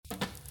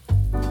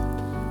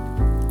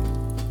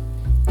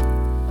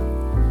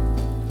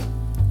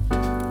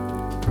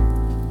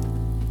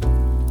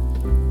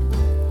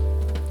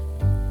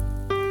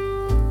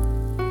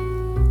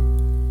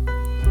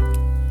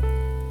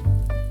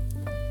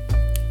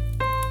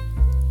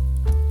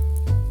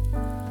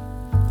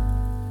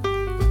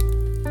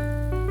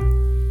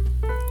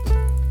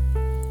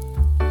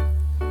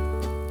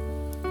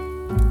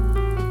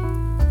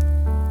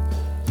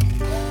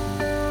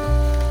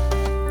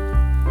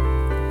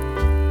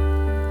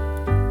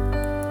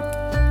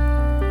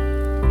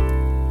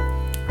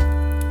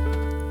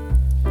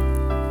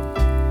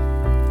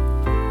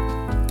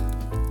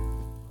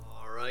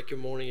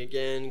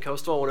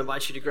Coastal, I want to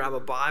invite you to grab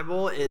a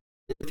Bible and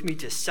with me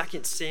to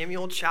 2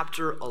 Samuel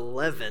chapter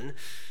 11.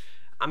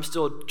 I'm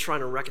still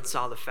trying to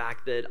reconcile the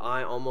fact that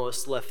I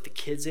almost left the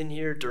kids in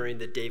here during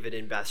the David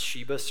and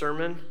Bathsheba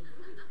sermon.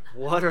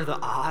 What are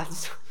the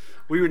odds?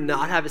 We would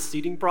not have a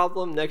seating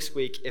problem next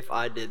week if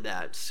I did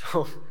that.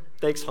 So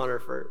thanks, Hunter,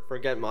 for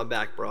getting my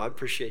back, bro. I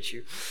appreciate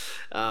you.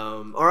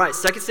 All right,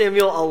 2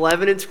 Samuel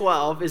 11 and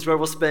 12 is where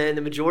we'll spend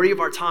the majority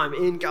of our time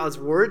in God's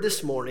Word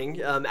this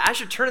morning. As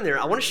you're turning there,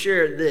 I want to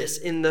share this.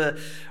 In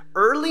the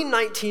early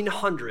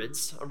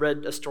 1900s, I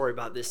read a story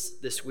about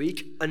this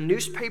week. A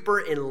newspaper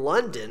in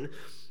London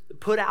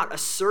put out a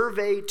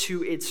survey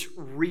to its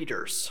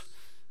readers.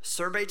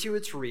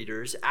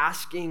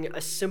 Asking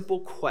a simple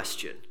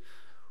question.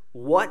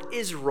 What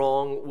is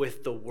wrong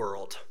with the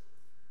world?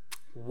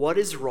 What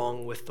is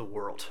wrong with the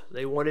world?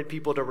 They wanted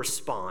people to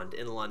respond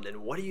in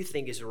London. What do you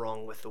think is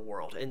wrong with the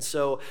world? And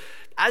so,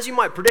 as you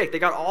might predict, they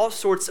got all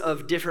sorts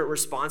of different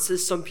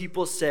responses. Some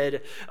people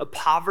said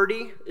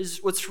poverty is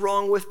what's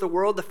wrong with the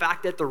world, the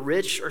fact that the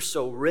rich are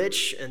so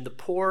rich and the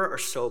poor are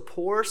so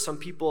poor. Some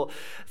people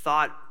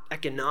thought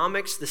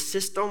economics, the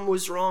system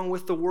was wrong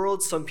with the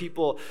world. Some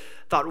people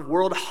thought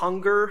world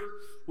hunger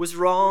was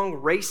wrong,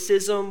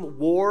 racism,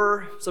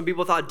 war. Some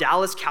people thought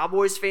Dallas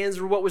Cowboys fans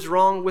were what was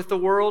wrong with the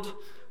world.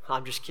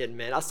 I'm just kidding,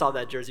 man. I saw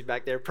that jersey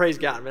back there. Praise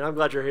God, man. I'm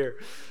glad you're here.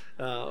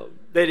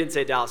 They didn't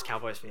say Dallas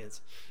Cowboys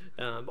fans.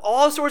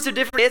 All sorts of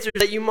different answers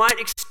that you might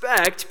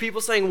expect,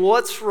 people saying,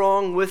 what's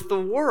wrong with the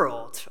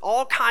world?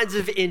 All kinds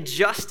of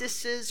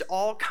injustices,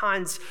 all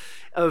kinds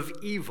of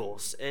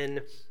evils.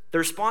 And the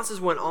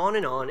responses went on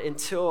and on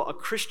until a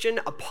Christian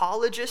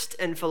apologist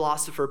and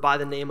philosopher by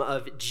the name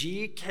of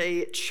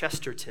G.K.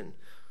 Chesterton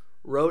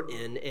wrote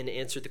in and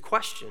answered the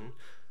question,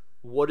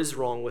 what is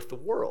wrong with the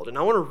world? And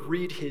I want to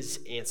read his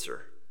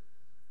answer.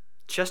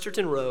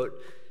 Chesterton wrote,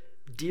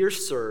 "Dear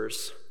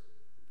sirs,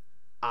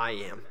 I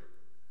am."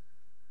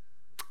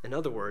 In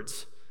other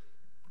words,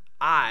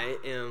 I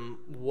am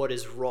what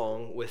is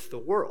wrong with the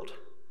world.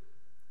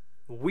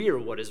 We're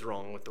what is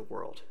wrong with the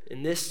world.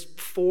 In this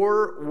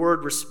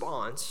 4-word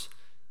response,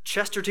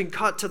 Chesterton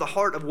cut to the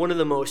heart of one of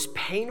the most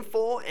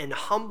painful and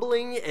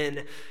humbling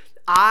and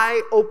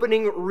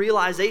eye-opening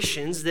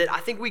realizations that I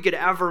think we could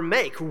ever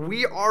make.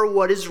 We are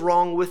what is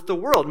wrong with the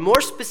world. More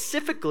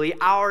specifically,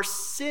 our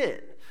sin.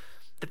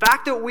 The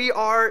fact that we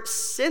are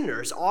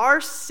sinners.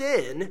 Our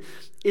sin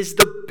is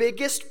the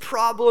biggest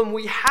problem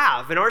we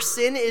have. And our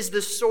sin is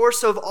the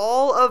source of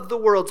all of the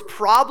world's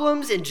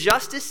problems,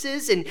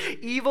 injustices, and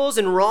evils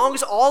and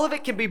wrongs. All of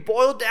it can be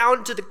boiled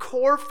down to the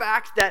core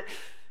fact that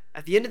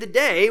at the end of the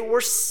day,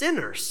 we're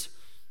sinners.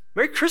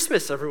 Merry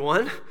Christmas,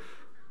 everyone.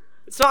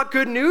 It's not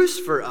good news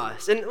for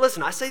us. And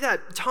listen, I say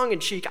that tongue in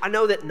cheek. I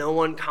know that no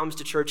one comes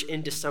to church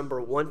in December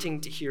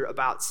wanting to hear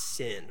about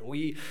sin.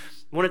 We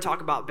want to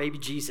talk about baby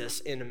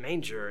Jesus in a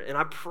manger. And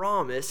I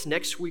promise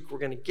next week we're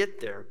going to get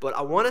there. But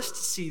I want us to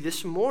see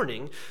this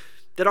morning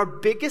that our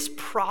biggest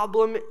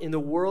problem in the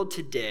world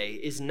today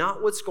is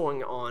not what's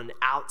going on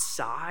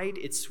outside.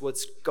 It's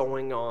what's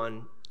going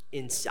on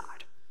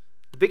inside.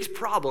 The biggest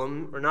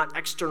problem are not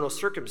external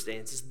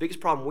circumstances. The biggest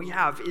problem we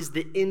have is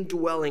the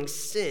indwelling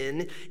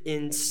sin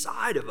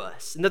inside of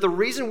us. And that the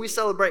reason we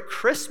celebrate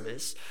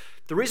Christmas,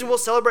 the reason we'll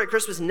celebrate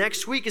Christmas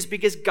next week is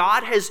because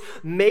God has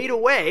made a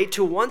way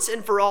to once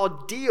and for all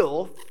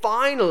deal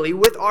finally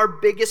with our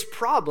biggest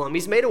problem.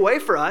 He's made a way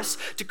for us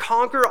to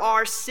conquer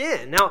our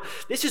sin. Now,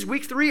 this is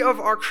week 3 of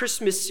our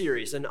Christmas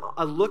series, and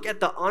a look at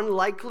the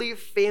unlikely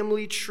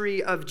family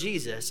tree of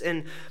Jesus.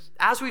 And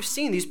as we've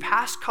seen these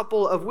past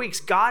couple of weeks,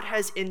 God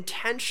has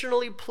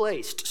intentionally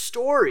placed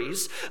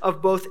stories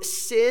of both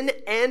sin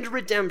and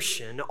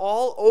redemption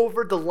all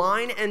over the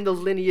line and the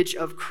lineage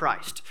of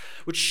Christ,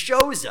 which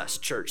shows us,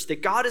 church,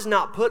 that God is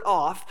not put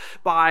off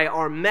by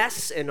our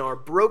mess and our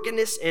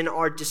brokenness and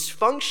our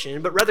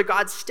dysfunction, but rather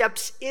God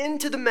steps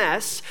into the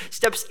mess,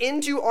 steps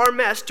into our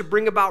mess to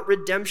bring about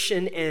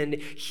redemption and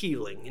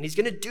healing. And he's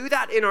going to do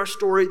that in our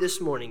story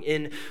this morning.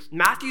 In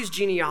Matthew's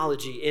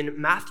genealogy,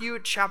 in Matthew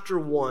chapter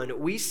 1,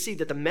 we see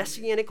that the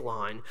messianic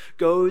line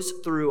goes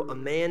through a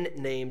man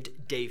named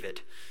David,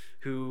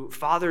 who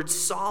fathered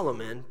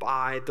Solomon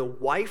by the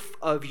wife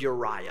of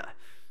Uriah.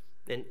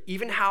 And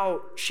even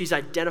how she's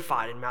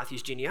identified in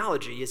Matthew's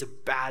genealogy is a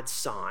bad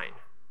sign.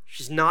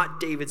 She's not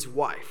David's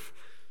wife.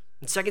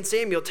 And 2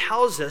 Samuel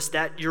tells us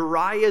that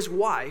Uriah's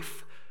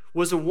wife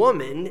was a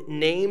woman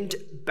named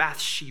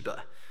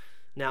Bathsheba.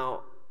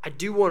 Now, I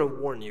do want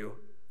to warn you,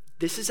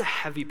 this is a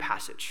heavy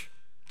passage.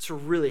 It's a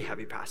really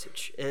heavy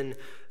passage. And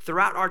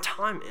throughout our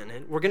time in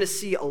it, we're going to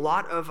see a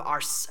lot of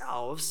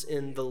ourselves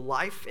in the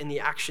life and the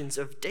actions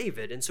of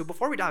David. And so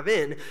before we dive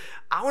in,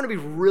 I want to be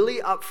really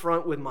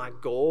upfront with my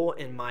goal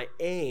and my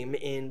aim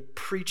in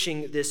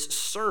preaching this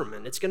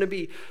sermon. It's going to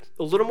be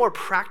a little more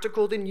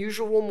practical than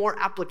usual, more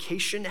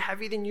application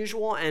heavy than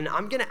usual. And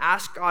I'm going to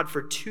ask God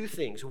for 2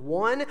 things.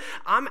 One,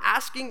 I'm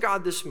asking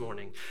God this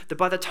morning that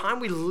by the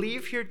time we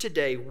leave here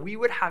today, we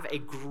would have a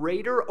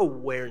greater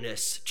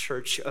awareness,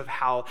 church, of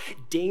how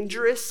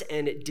dangerous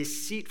and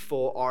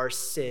deceitful our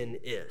sin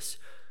is.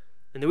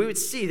 And that we would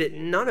see that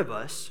none of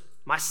us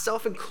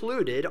myself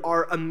included,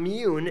 are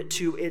immune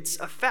to its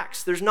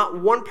effects. There's not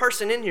one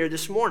person in here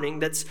this morning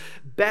that's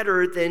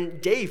better than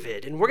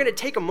David. And we're going to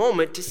take a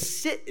moment to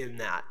sit in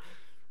that,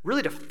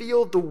 really to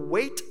feel the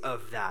weight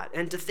of that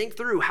and to think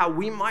through how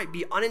we might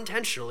be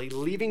unintentionally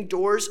leaving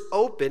doors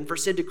open for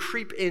sin to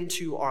creep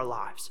into our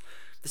lives.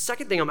 The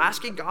second thing I'm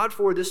asking God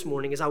for this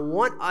morning is I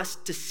want us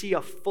to see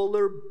a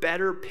fuller,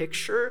 better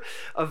picture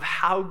of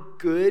how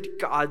good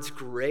God's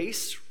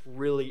grace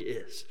really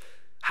is.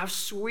 How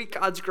sweet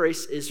God's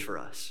grace is for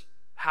us.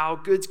 How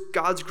good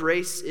God's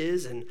grace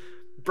is and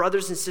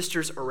brothers and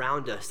sisters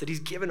around us that he's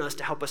given us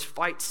to help us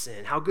fight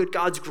sin. How good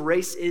God's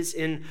grace is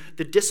in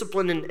the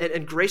discipline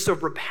and grace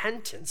of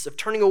repentance, of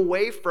turning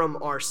away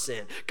from our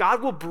sin.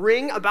 God will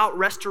bring about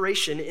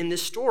restoration in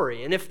this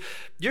story. And if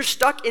you're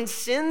stuck in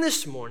sin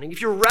this morning,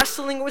 if you're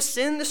wrestling with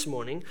sin this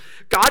morning,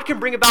 God can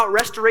bring about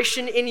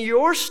restoration in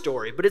your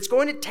story. But it's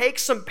going to take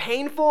some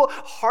painful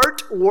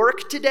heart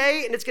work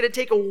today, and it's going to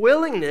take a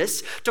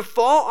willingness to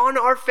fall on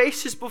our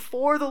faces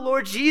before the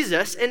Lord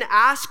Jesus and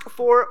ask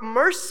for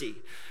mercy.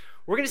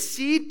 We're going to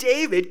see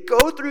David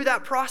go through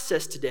that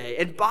process today.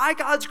 And by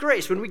God's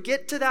grace, when we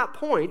get to that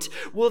point,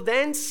 we'll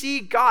then see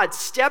God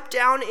step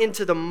down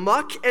into the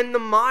muck and the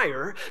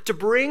mire to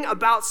bring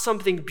about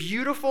something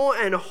beautiful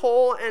and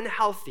whole and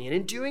healthy. And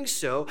in doing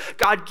so,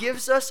 God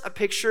gives us a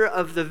picture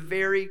of the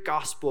very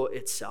gospel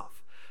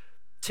itself.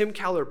 Tim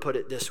Keller put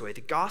it this way: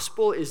 the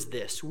gospel is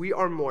this: we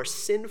are more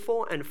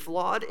sinful and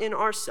flawed in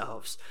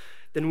ourselves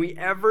than we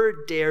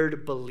ever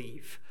dared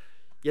believe.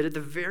 Yet at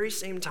the very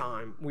same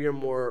time, we are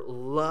more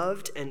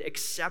loved and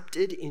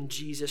accepted in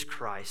Jesus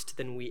Christ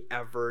than we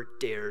ever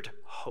dared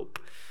hope.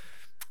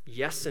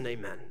 Yes and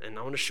amen. And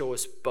I want to show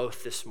us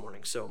both this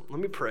morning. So let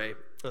me pray,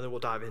 and then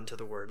we'll dive into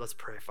the word. Let's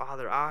pray.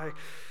 Father, I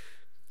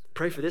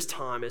pray for this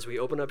time as we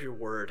open up your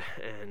word,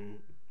 and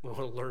we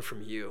want to learn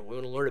from you. We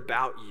want to learn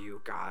about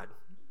you, God.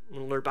 We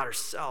want to learn about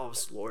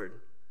ourselves, Lord.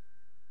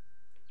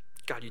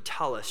 God, you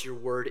tell us your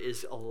word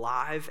is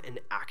alive and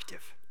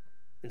active.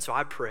 And so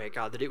I pray,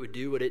 God, that it would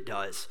do what it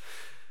does,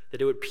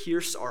 that it would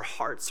pierce our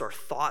hearts, our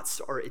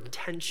thoughts, our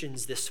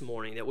intentions this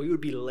morning, that we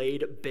would be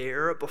laid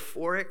bare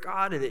before it,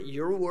 God, and that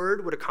your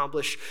word would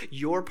accomplish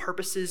your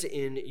purposes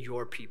in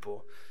your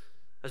people.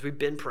 As we've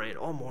been praying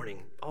all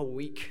morning, all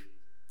week,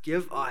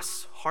 give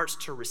us hearts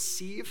to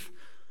receive,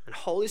 and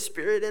Holy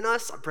Spirit in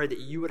us, I pray that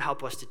you would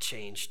help us to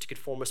change, to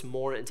conform us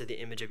more into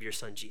the image of your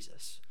Son,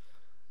 Jesus.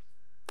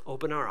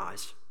 Open our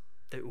eyes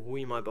that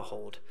we might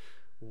behold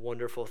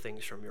wonderful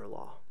things from your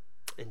law.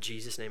 In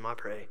Jesus' name I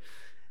pray,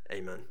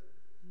 amen.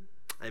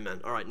 Amen.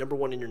 All right, number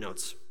one in your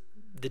notes,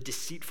 the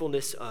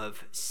deceitfulness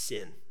of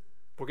sin.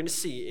 We're going to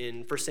see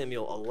in 1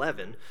 Samuel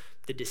 11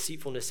 the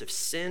deceitfulness of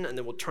sin, and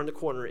then we'll turn the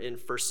corner in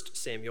 2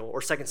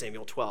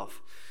 Samuel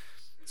 12.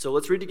 So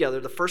let's read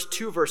together the first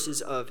two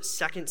verses of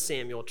 2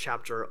 Samuel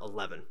chapter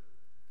 11.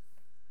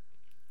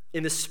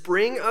 In the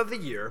spring of the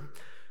year,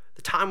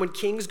 the time when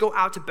kings go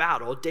out to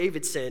battle,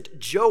 David sent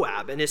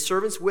Joab and his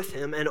servants with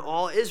him and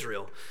all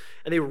Israel.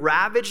 And they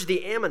ravaged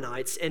the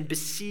Ammonites and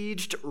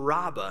besieged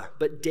Rabbah,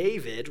 but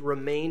David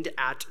remained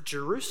at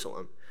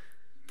Jerusalem.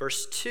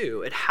 Verse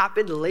 2, it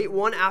happened late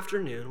one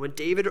afternoon when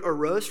David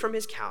arose from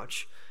his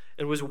couch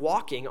and was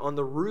walking on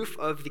the roof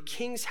of the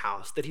king's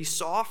house that he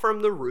saw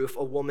from the roof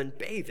a woman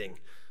bathing,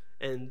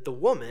 and the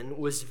woman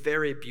was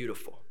very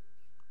beautiful.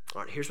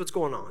 All right, here's what's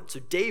going on. So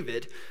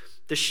David,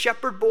 the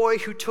shepherd boy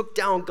who took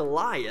down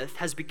Goliath,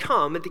 has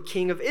become the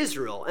king of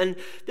Israel. And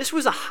this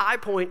was a high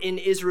point in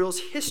Israel's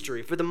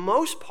history. For the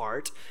most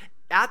part,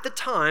 at the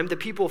time, the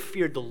people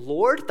feared the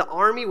Lord, the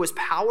army was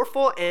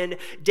powerful, and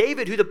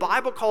David, who the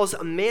Bible calls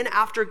a man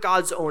after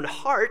God's own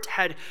heart,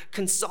 had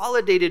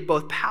consolidated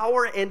both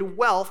power and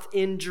wealth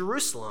in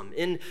Jerusalem.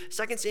 In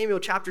 2 Samuel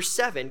chapter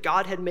 7,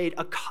 God had made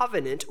a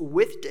covenant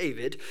with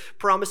David,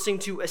 promising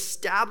to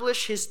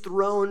establish his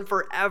throne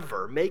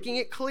forever, making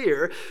it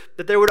clear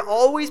that there would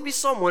always be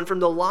someone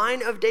from the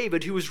line of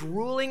David who was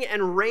ruling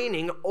and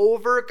reigning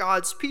over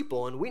God's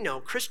people. And we know,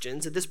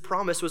 Christians, that this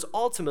promise was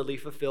ultimately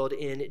fulfilled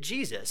in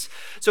Jesus.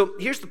 So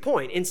here's the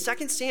point. In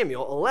 2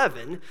 Samuel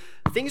 11,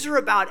 things are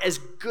about as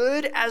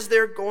good as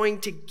they're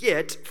going to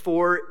get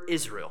for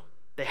Israel.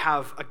 They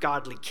have a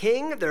godly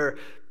king. They're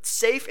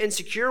safe and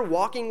secure,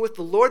 walking with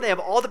the Lord. They have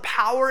all the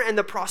power and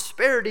the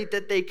prosperity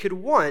that they could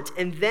want.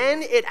 And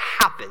then it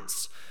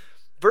happens.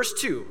 Verse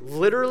 2,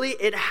 literally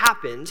it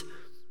happened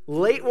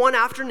late one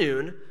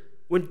afternoon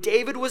when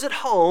David was at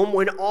home,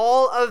 when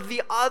all of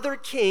the other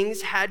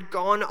kings had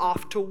gone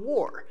off to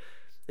war.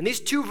 And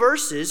these two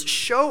verses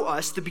show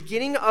us the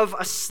beginning of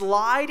a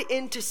slide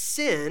into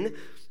sin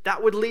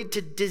that would lead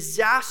to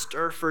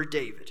disaster for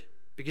David,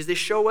 because they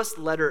show us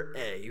letter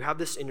A. You have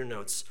this in your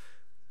notes: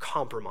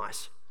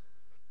 compromise.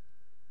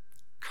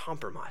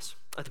 Compromise.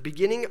 At the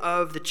beginning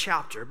of the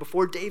chapter,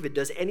 before David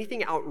does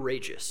anything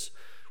outrageous,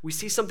 we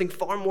see something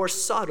far more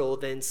subtle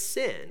than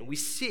sin. We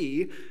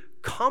see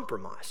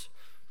compromise.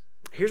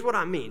 Here's what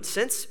I mean.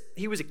 Since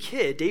he was a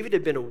kid, David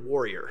had been a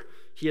warrior.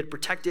 He had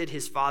protected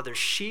his father's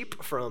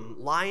sheep from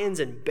lions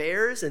and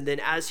bears, and then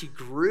as he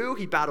grew,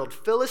 he battled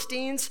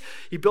Philistines.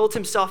 He built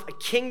himself a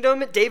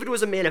kingdom. David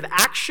was a man of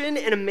action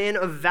and a man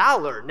of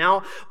valor.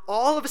 Now,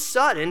 all of a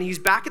sudden, he's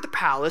back at the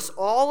palace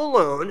all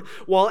alone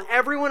while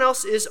everyone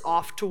else is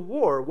off to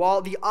war.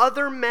 While the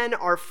other men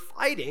are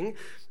fighting,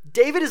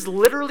 David is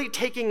literally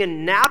taking a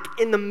nap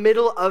in the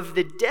middle of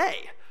the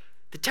day.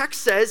 The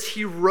text says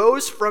he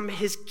rose from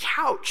his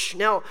couch.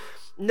 Now,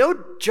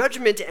 no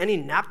judgment to any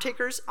nap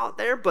takers out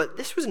there, but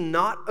this was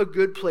not a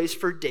good place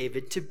for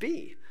David to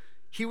be.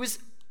 He was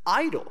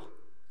idle.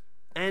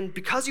 And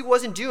because he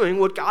wasn't doing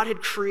what God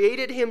had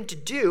created him to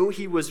do,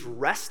 he was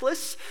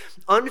restless,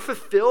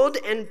 unfulfilled,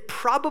 and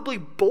probably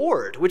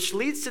bored, which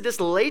leads to this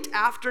late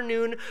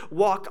afternoon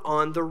walk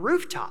on the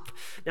rooftop.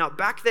 Now,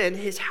 back then,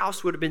 his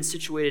house would have been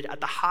situated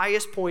at the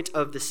highest point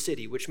of the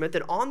city, which meant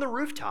that on the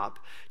rooftop,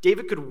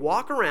 David could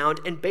walk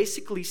around and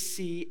basically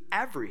see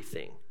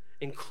everything,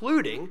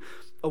 including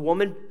a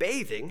woman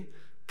bathing,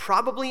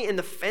 probably in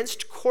the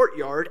fenced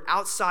courtyard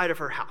outside of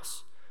her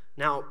house.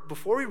 Now,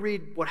 before we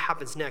read what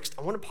happens next,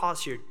 I want to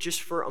pause here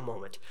just for a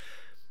moment.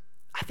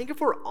 I think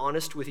if we're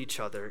honest with each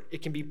other,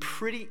 it can be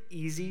pretty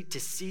easy to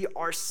see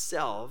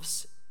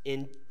ourselves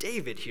in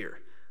David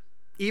here,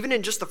 even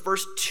in just the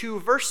first 2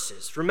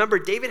 verses. Remember,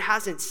 David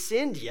hasn't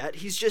sinned yet.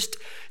 He's just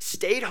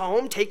stayed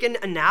home, taken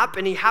a nap,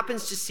 and he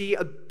happens to see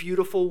a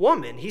beautiful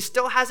woman. He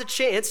still has a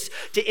chance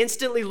to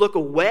instantly look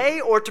away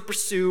or to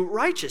pursue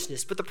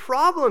righteousness. But the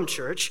problem,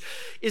 church,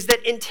 is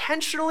that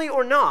intentionally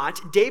or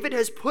not, David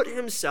has put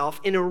himself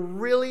in a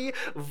really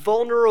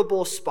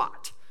vulnerable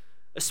spot,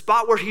 a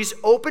spot where he's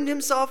opened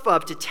himself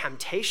up to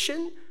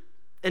temptation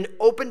and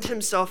opened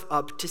himself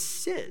up to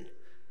sin.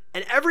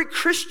 And every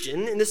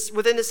Christian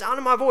within the sound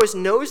of my voice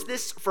knows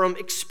this from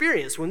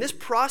experience. When this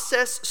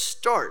process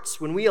starts,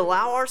 when we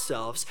allow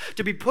ourselves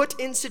to be put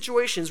in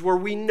situations where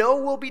we know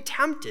we'll be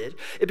tempted,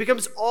 it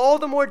becomes all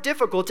the more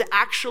difficult to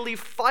actually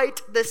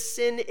fight the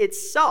sin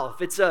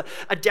itself. It's a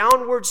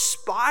downward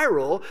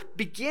spiral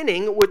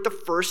beginning with the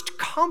first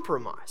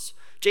compromise.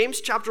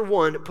 James chapter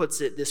 1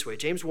 puts it this way,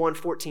 James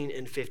 1:14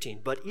 and 15.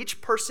 But each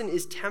person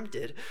is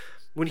tempted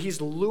when he's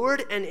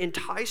lured and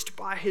enticed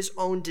by his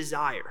own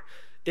desire.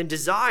 Then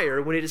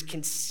desire, when it is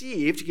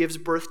conceived, gives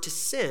birth to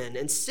sin,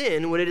 and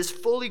sin, when it is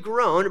fully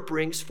grown,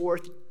 brings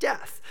forth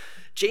death.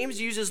 James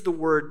uses the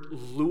word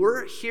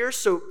lure here,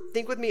 so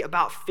think with me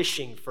about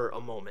fishing for a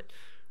moment.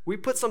 We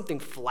put something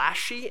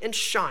flashy and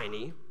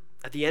shiny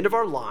at the end of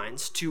our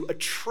lines to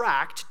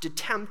attract, to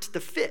tempt the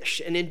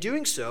fish. And in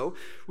doing so,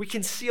 we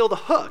conceal the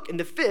hook. And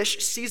the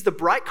fish sees the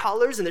bright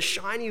colors and the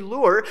shiny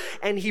lure,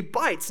 and he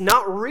bites,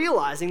 not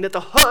realizing that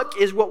the hook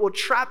is what will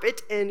trap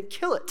it and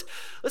kill it.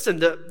 Listen,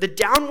 the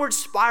downward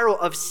spiral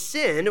of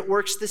sin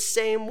works the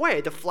same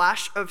way. The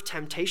flash of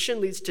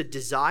temptation leads to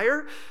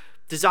desire.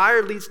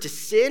 Desire leads to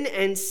sin,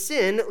 and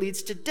sin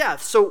leads to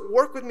death. So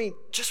work with me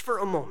just for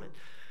a moment.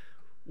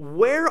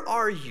 Where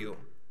are you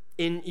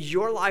in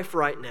your life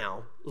right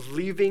now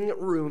leaving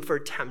room for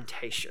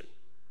temptation?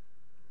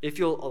 If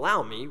you'll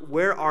allow me,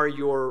 where are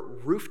your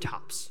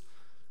rooftops?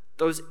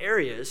 Those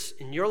areas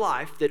in your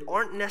life that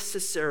aren't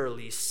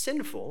necessarily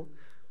sinful,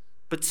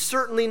 but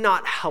certainly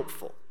not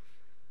helpful.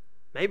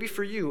 Maybe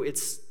for you,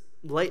 it's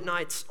late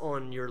nights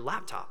on your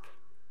laptop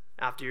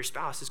after your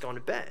spouse has gone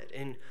to bed.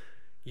 And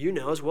you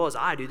know as well as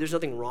I do, there's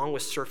nothing wrong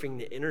with surfing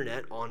the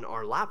internet on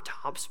our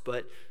laptops,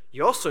 but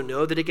you also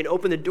know that it can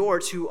open the door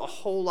to a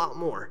whole lot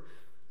more.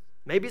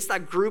 Maybe it's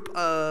that group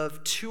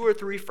of 2 or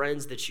 3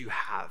 friends that you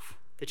have,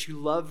 that you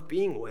love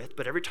being with,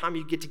 but every time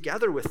you get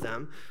together with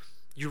them,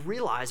 you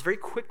realize very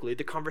quickly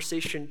the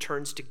conversation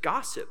turns to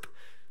gossip,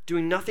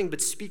 doing nothing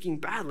but speaking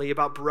badly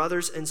about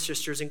brothers and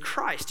sisters in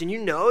Christ. And you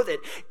know that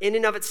in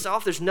and of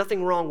itself, there's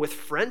nothing wrong with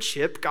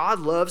friendship. God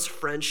loves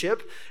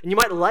friendship, and you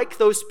might like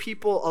those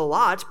people a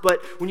lot,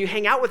 but when you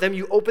hang out with them,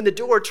 you open the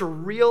door to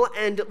real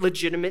and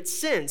legitimate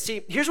sin.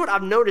 See, here's what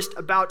I've noticed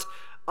about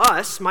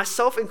us,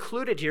 myself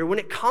included here, when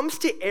it comes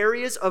to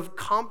areas of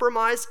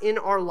compromise in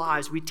our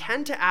lives, we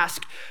tend to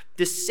ask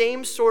the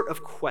same sort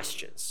of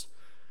questions.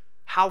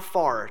 How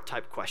far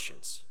type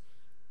questions.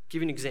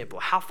 Give you an example.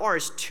 How far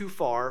is too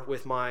far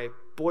with my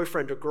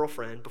boyfriend or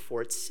girlfriend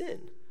before it's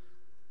sin?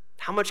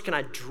 How much can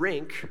I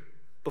drink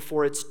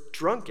before it's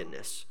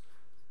drunkenness?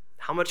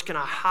 How much can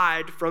I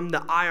hide from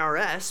the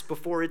IRS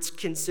before it's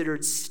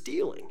considered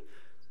stealing?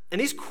 And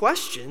these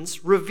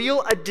questions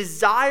reveal a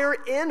desire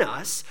in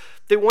us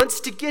that wants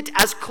to get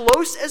as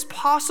close as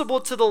possible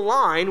to the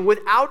line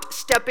without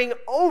stepping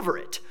over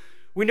it.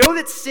 We know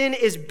that sin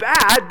is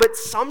bad, but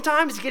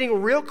sometimes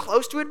getting real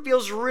close to it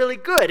feels really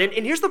good. And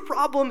here's the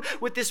problem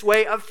with this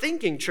way of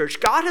thinking, church.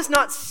 God has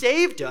not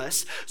saved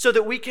us so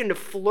that we can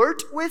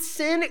flirt with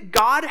sin.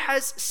 God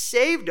has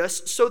saved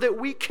us so that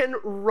we can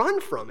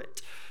run from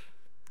it.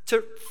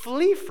 to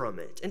flee from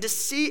it and to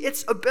see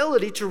its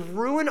ability to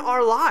ruin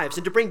our lives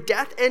and to bring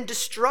death and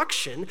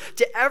destruction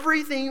to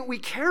everything we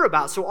care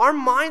about. So our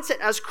mindset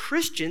as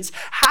Christians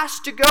has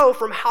to go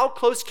from how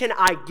close can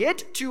I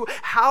get to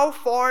how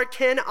far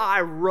can I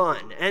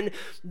run? And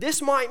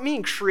this might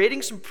mean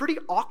creating some pretty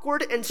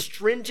awkward and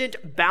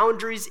stringent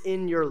boundaries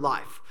in your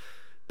life.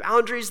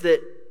 Boundaries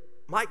that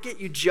might get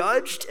you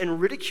judged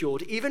and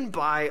ridiculed even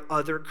by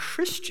other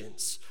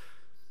Christians.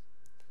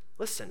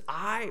 Listen,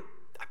 I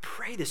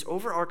pray this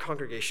over our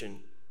congregation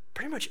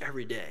pretty much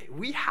every day.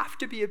 We have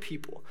to be a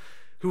people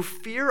who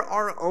fear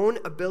our own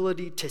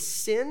ability to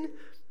sin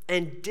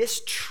and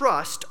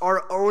distrust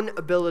our own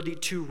ability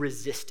to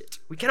resist it.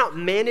 We cannot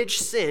manage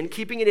sin,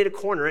 keeping it in a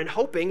corner and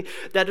hoping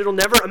that it'll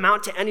never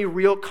amount to any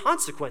real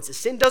consequences.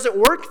 Sin doesn't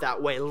work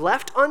that way.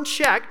 Left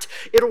unchecked,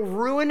 it'll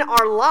ruin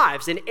our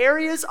lives. In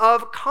areas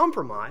of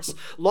compromise,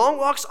 long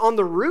walks on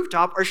the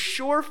rooftop are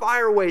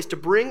surefire ways to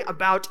bring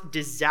about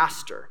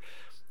disaster.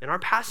 In our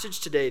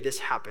passage today, this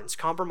happens.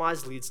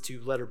 Compromise leads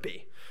to letter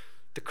B,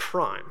 the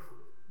crime.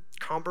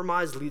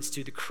 Compromise leads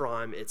to the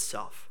crime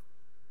itself.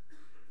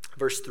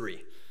 Verse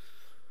 3.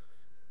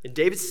 And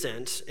David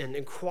sent and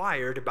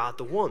inquired about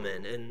the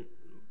woman, and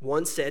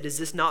one said, "Is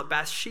this not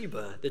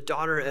Bathsheba, the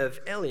daughter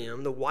of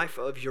Eliam, the wife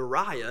of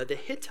Uriah the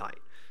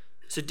Hittite?"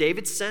 So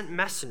David sent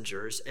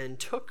messengers and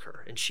took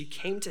her, and she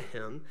came to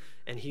him,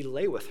 and he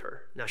lay with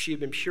her. Now she had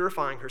been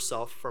purifying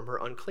herself from her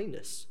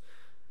uncleanness.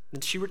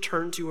 Then she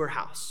returned to her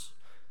house.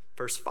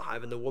 Verse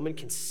 5, and the woman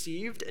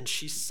conceived, and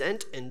she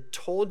sent and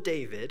told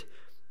David,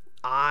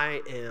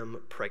 "I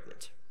am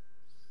pregnant."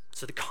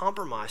 So the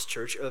compromise,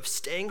 church, of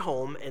staying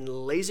home and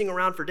lazing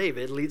around for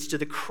David leads to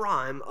the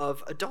crime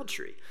of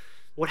adultery.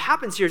 What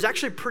happens here is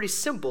actually pretty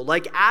simple.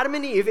 Like Adam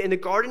and Eve in the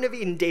Garden of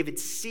Eden, David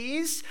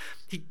sees,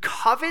 he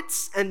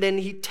covets, and then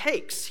he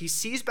takes. He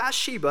sees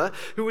Bathsheba,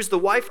 who is the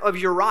wife of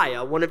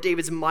Uriah, one of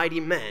David's mighty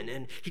men.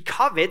 And he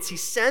covets, he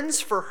sends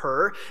for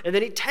her, and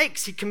then he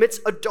takes. He commits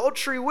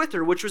adultery with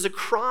her, which was a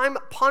crime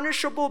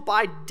punishable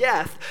by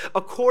death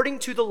according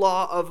to the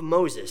law of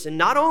Moses. And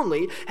not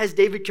only has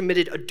David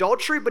committed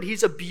adultery, but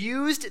he's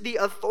abused the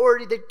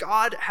authority that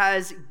God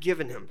has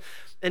given him.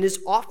 And as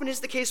often is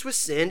the case with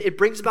sin, it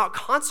brings about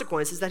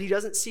consequences that he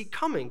doesn't see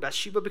coming.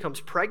 Bathsheba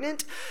becomes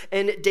pregnant,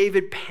 and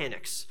David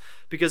panics.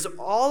 Because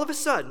all of a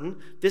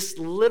sudden, this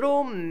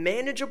little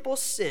manageable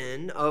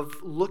sin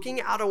of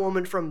looking at a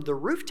woman from the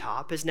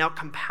rooftop is now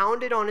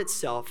compounded on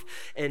itself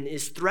and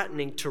is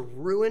threatening to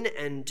ruin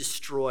and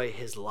destroy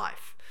his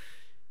life.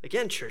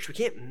 Again, church, we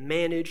can't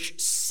manage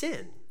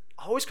sin. It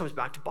always comes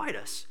back to bite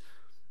us.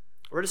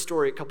 I read a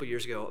story a couple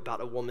years ago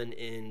about a woman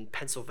in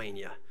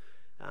Pennsylvania.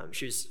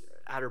 She was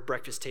at her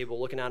breakfast table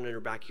looking out in her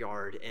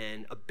backyard,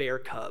 and a bear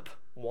cub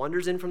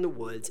wanders in from the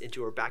woods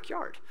into her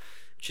backyard.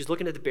 She's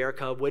looking at the bear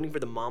cub, waiting for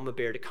the mama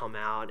bear to come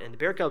out, and the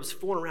bear cub's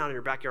fooling around in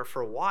her backyard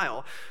for a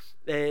while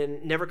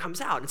and never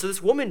comes out. And so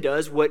this woman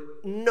does what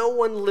no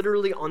one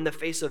literally on the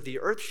face of the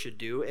earth should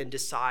do and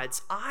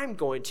decides, I'm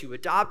going to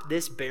adopt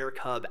this bear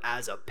cub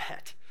as a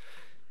pet,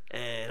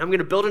 and I'm going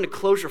to build an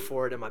enclosure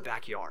for it in my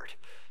backyard.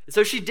 And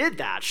so she did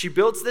that. She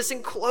builds this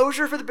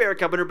enclosure for the bear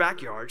cub in her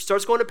backyard,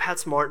 starts going to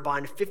PetSmart,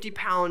 buying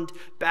 50-pound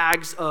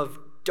bags of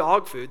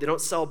dog food. They don't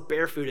sell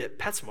bear food at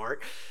PetSmart.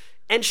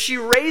 And she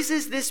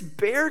raises this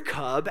bear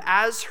cub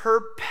as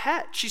her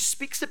pet. She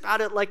speaks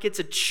about it like it's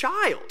a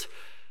child.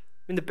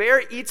 And the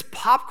bear eats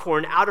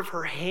popcorn out of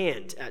her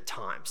hand at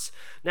times.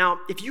 Now,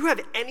 if you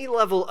have any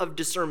level of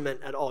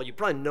discernment at all, you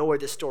probably know where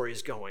this story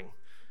is going,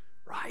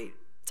 right?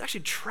 It's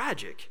actually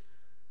tragic.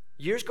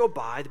 Years go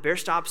by, the bear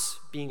stops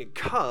being a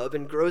cub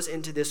and grows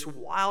into this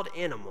wild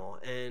animal,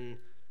 and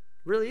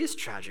really is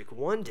tragic.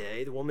 One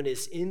day, the woman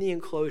is in the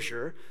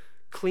enclosure,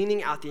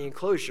 cleaning out the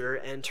enclosure,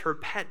 and her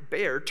pet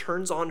bear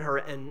turns on her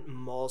and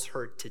mauls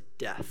her to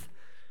death.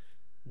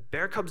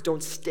 Bear cubs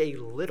don't stay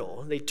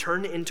little. They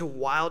turn into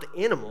wild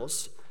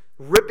animals,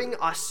 ripping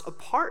us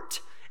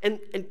apart.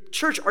 And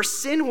church, our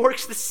sin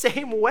works the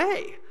same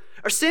way.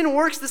 Our sin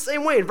works the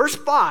same way. In verse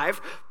 5,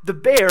 the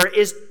bear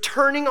is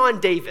turning on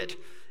David.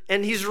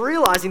 And he's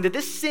realizing that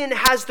this sin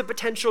has the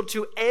potential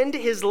to end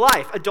his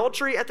life.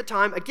 Adultery at the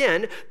time,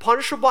 again,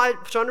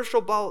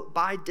 punishable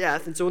by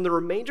death. And so in the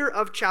remainder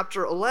of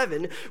chapter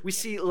 11, we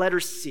see letter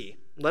C.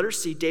 Letter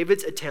C,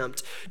 David's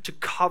attempt to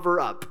cover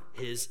up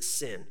his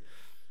sin.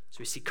 So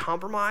we see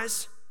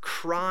compromise,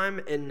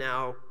 crime, and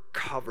now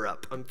cover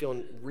up. I'm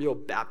feeling real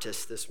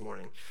Baptist this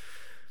morning.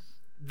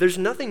 There's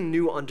nothing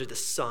new under the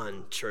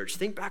sun, church.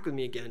 Think back with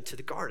me again to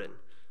the garden.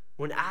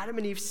 When Adam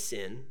and Eve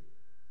sin,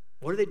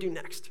 what do they do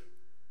next?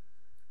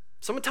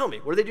 Someone tell me,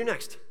 what do they do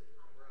next?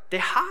 They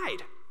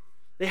hide.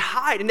 They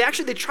hide. And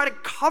they try to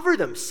cover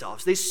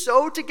themselves. They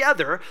sew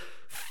together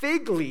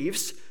fig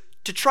leaves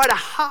to try to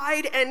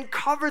hide and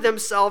cover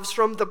themselves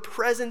from the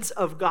presence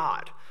of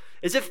God.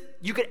 As if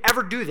you could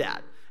ever do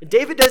that. And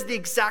David does the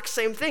exact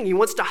same thing. He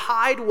wants to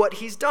hide what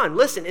he's done.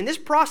 Listen, in this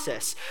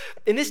process,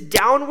 in this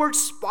downward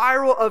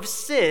spiral of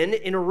sin,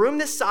 in a room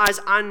this size,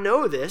 I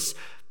know this,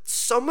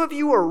 some of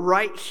you are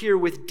right here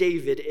with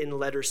David in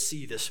letter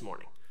C this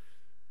morning.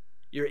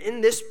 You're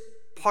in this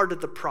part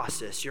of the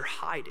process. You're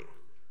hiding,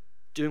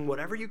 doing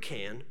whatever you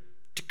can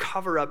to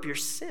cover up your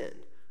sin.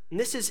 And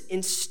this is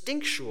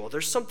instinctual.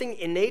 There's something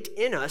innate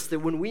in us that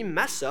when we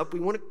mess up, we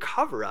want to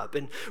cover up.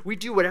 And we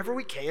do whatever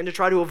we can to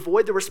try to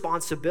avoid the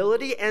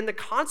responsibility and the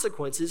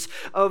consequences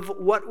of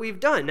what we've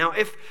done. Now,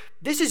 if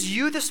this is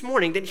you this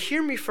morning, then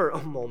hear me for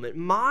a moment.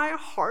 My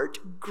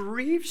heart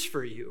grieves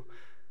for you.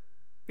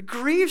 It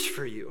grieves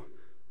for you.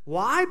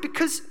 Why?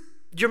 Because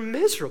you're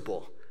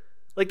miserable.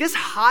 Like this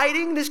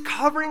hiding, this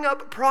covering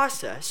up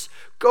process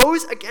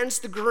goes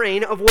against the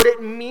grain of what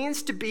it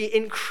means to be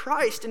in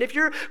Christ. And if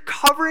you're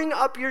covering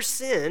up your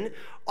sin,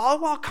 all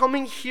while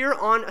coming here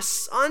on a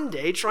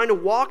Sunday, trying to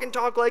walk and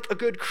talk like a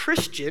good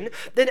Christian,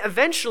 then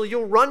eventually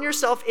you'll run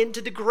yourself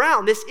into the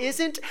ground. This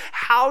isn't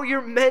how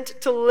you're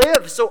meant to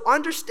live. So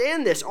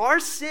understand this. Our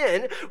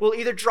sin will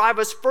either drive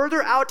us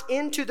further out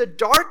into the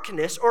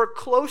darkness or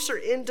closer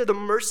into the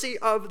mercy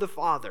of the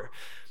Father.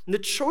 And the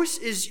choice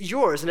is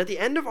yours. And at the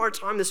end of our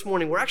time this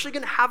morning, we're actually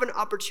going to have an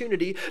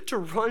opportunity to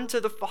run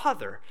to the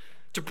Father,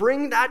 to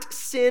bring that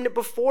sin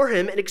before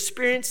him and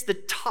experience the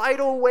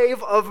tidal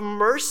wave of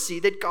mercy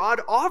that God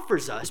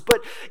offers us.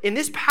 But in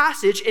this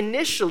passage,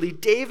 initially,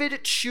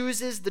 David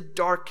chooses the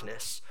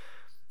darkness.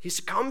 He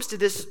succumbs to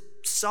this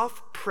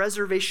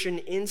self-preservation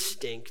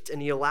instinct,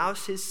 and he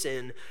allows his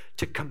sin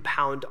to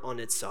compound on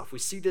itself. We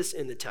see this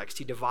in the text.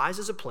 He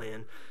devises a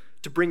plan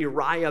to bring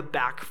Uriah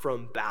back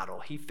from battle.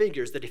 He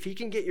figures that if he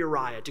can get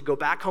Uriah to go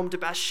back home to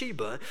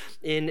Bathsheba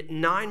in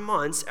 9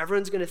 months,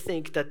 everyone's going to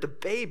think that the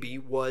baby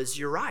was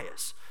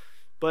Uriah's.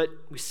 But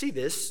we see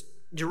this,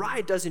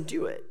 Uriah doesn't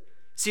do it.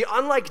 See,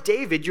 unlike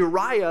David,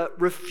 Uriah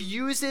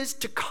refuses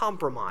to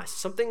compromise.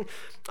 Something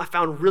I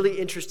found really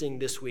interesting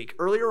this week.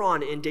 Earlier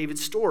on in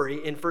David's story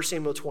in 1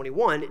 Samuel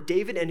 21,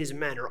 David and his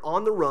men are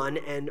on the run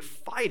and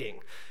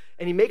fighting.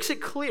 And he makes it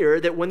clear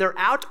that when they're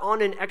out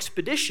on an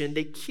expedition,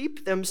 they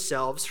keep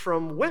themselves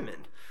from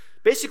women.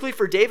 Basically,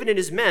 for David and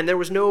his men, there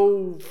was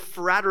no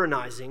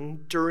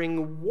fraternizing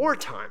during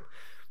wartime.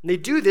 And they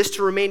do this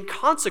to remain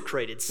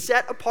consecrated,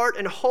 set apart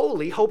and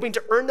holy, hoping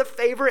to earn the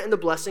favor and the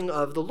blessing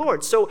of the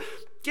Lord. So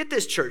get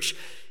this, church.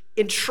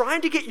 In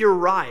trying to get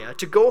Uriah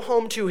to go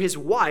home to his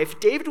wife,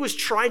 David was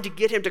trying to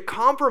get him to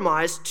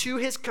compromise to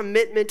his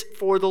commitment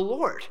for the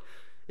Lord,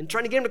 and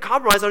trying to get him to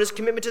compromise on his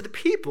commitment to the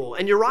people.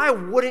 And Uriah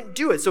wouldn't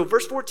do it. So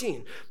verse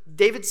 14,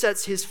 David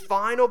sets his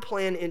final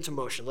plan into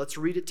motion. Let's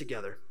read it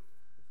together.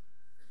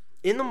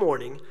 In the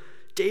morning,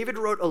 David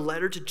wrote a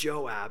letter to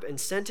Joab and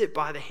sent it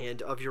by the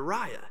hand of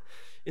Uriah.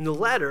 In the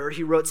letter,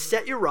 he wrote,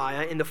 "Set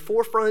Uriah in the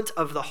forefront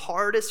of the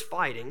hardest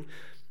fighting,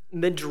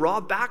 and then draw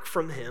back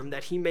from him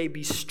that he may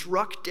be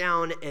struck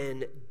down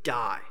and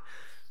die."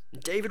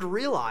 David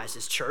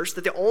realizes, church,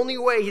 that the only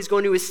way he's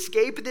going to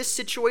escape this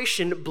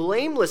situation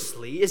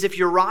blamelessly is if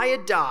Uriah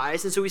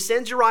dies, and so he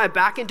sends Uriah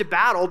back into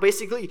battle,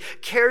 basically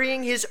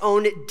carrying his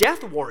own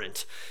death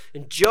warrant.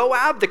 And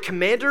Joab, the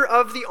commander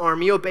of the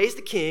army, obeys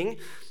the king.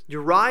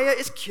 Uriah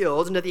is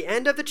killed, and at the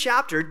end of the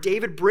chapter,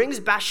 David brings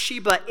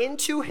Bathsheba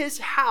into his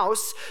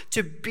house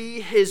to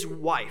be his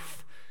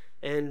wife.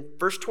 And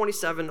verse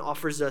 27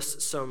 offers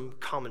us some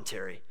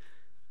commentary.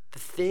 The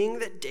thing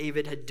that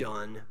David had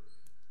done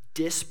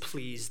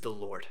displeased the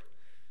Lord.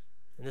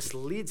 And this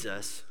leads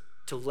us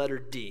to letter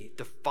D,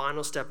 the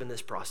final step in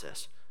this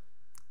process: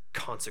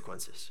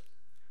 consequences.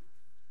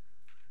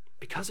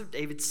 Because of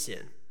David's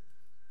sin,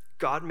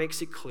 God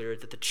makes it clear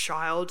that the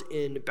child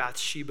in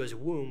Bathsheba's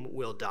womb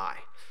will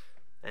die.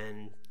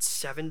 And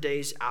 7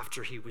 days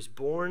after he was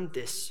born,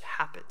 this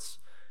happens.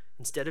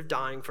 Instead of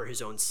dying for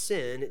his own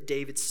sin,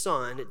 David's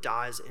son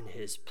dies in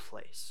his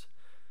place.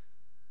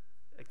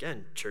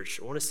 Again, church,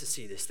 I want us to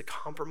see this. The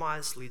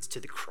compromise leads to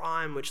the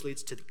crime, which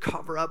leads to the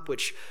cover-up,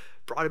 which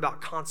brought about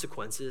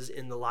consequences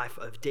in the life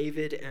of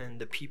David and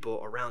the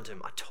people around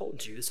him. I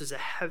told you, this is a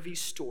heavy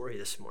story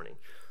this morning,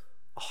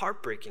 a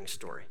heartbreaking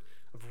story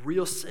of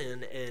real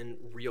sin and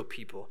real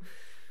people.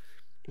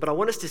 But I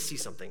want us to see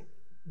something.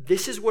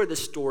 This is where the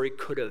story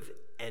could have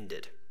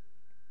ended.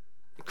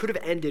 It could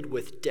have ended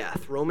with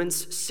death.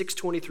 Romans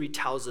 6:23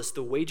 tells us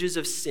the wages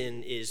of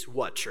sin is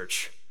what,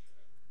 church?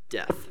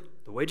 Death.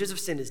 The wages of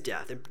sin is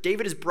death. And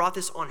David has brought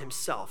this on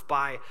himself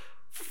by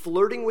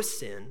flirting with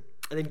sin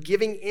and then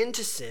giving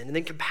into sin and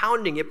then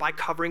compounding it by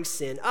covering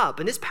sin up.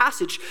 And this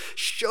passage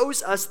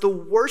shows us the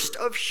worst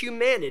of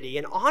humanity.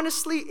 And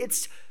honestly,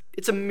 it's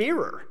a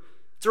mirror.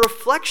 It's a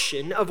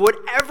reflection of what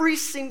every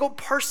single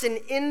person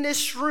in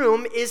this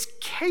room is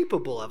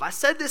capable of. I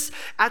said this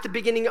at the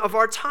beginning of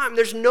our time.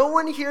 There's no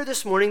one here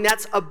this morning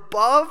that's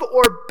above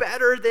or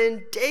better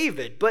than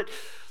David. But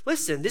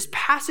listen, this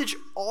passage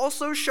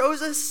also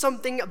shows us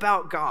something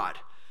about God.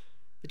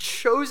 It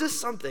shows us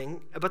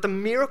something about the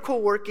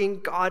miracle-working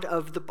God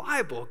of the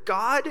Bible.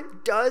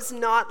 God does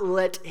not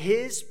let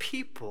his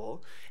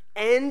people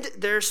end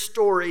their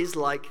stories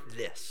like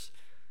this.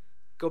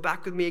 Go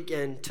back with me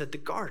again to the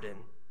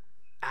garden.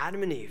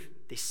 Adam and Eve,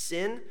 they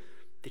sin,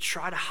 they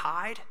try to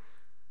hide,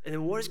 and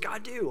then what does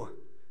God do?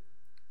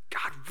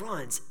 God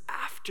runs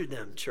after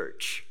them,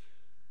 church.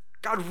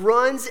 God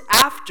runs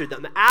after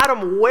them.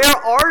 Adam, where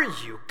are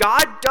you?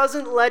 God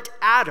doesn't let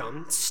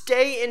Adam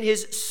stay in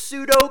his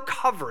pseudo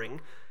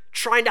covering,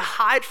 trying to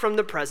hide from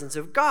the presence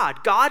of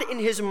God. God, in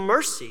his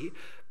mercy,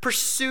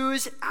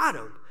 pursues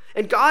Adam.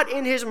 And God,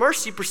 in his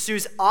mercy,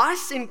 pursues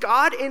us. And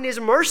God, in his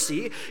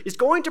mercy, is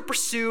going to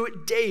pursue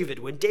David.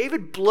 When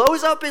David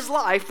blows up his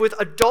life with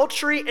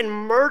adultery and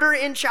murder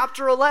in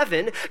chapter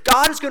 11,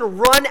 God is going to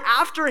run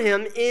after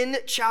him in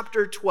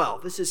chapter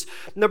 12. This is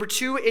number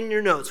 2 in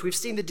your notes. We've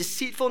seen the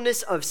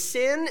deceitfulness of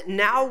sin.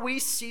 Now we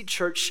see,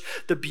 church,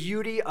 the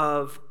beauty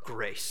of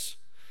grace.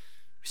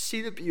 We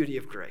see the beauty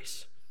of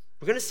grace.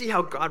 We're going to see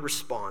how God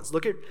responds.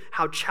 Look at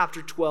how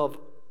chapter 12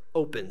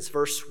 opens,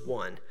 verse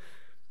 1.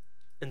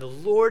 And the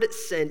Lord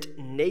sent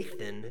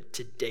Nathan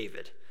to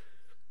David.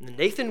 And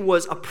Nathan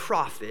was a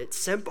prophet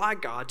sent by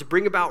God to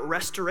bring about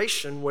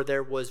restoration where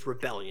there was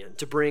rebellion,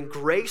 to bring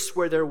grace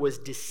where there was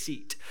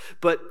deceit.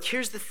 But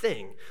here's the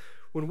thing.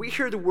 When we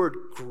hear the word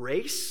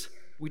grace,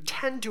 we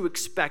tend to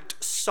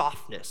expect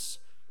softness,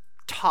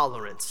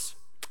 tolerance,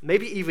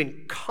 maybe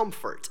even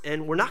comfort.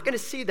 And we're not going to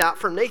see that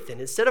from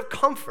Nathan. Instead of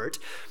comfort,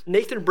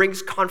 Nathan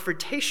brings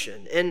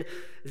confrontation. And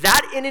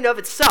that in and of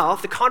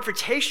itself, the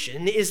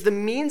confrontation, is the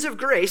means of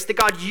grace that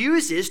God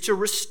uses to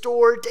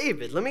restore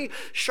David. Let me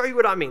show you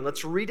what I mean.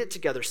 Let's read it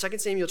together. 2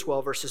 Samuel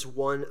 12, verses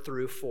 1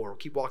 through 4. We'll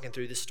keep walking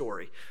through this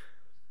story.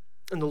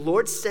 And the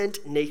Lord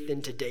sent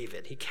Nathan to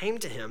David. He came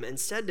to him and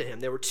said to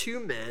him, there were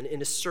 2 men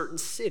in a certain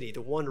city,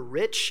 the one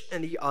rich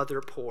and the other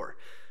poor.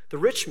 The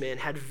rich man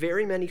had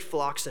very many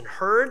flocks and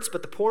herds,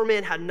 but the poor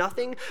man had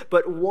nothing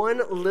but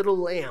one little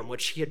lamb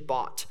which he had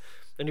bought.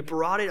 And he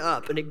brought it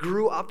up, and it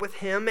grew up with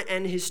him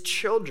and his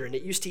children.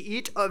 It used to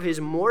eat of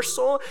his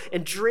morsel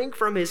and drink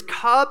from his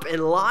cup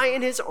and lie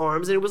in his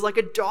arms, and it was like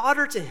a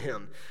daughter to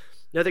him.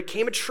 Now there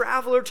came a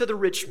traveler to the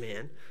rich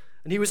man,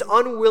 and he was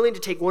unwilling to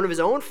take one of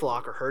his own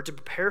flock or herd to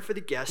prepare for the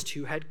guest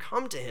who had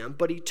come to him,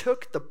 but he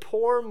took the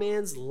poor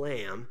man's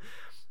lamb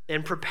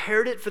and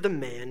prepared it for the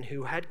man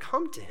who had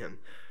come to him.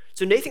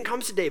 So Nathan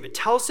comes to David,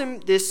 tells him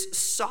this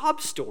sob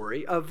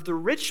story of the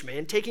rich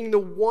man taking the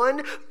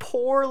one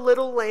poor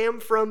little lamb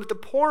from the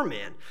poor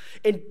man.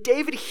 And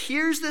David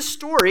hears this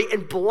story,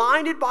 and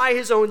blinded by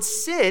his own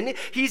sin,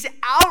 he's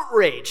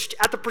outraged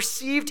at the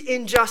perceived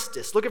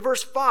injustice. Look at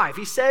verse 5.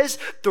 He says,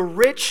 the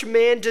rich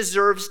man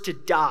deserves to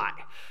die.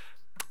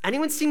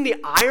 Anyone seeing the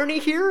irony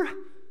here?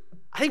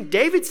 I think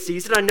David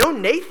sees it. I know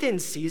Nathan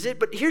sees it.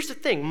 But here's the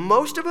thing.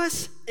 Most of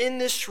us in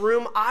this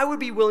room, I would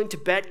be willing to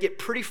bet, get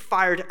pretty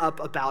fired up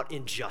about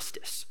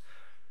injustice.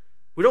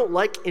 We don't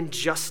like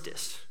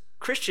injustice.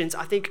 Christians,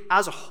 I think,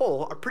 as a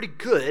whole, are pretty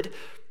good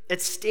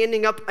at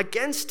standing up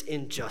against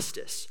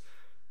injustice.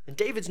 And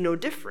David's no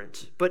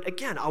different. But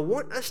again, I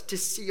want us to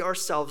see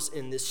ourselves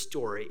in this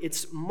story.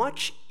 It's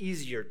much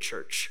easier,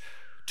 church,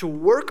 to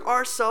work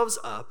ourselves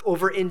up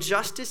over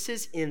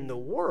injustices in the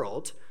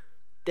world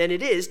than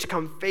it is to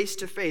come face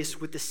to face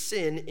with the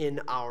sin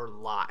in our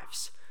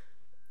lives.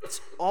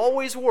 It's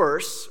always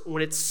worse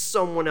when it's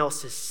someone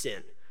else's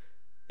sin.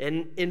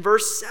 And in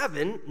verse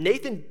 7,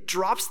 Nathan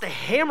drops the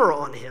hammer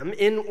on him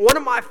in one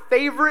of my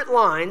favorite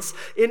lines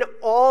in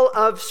all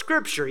of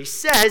Scripture. He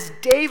says,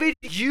 David,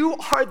 you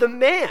are the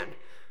man.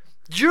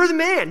 You're the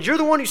man. You're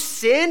the one who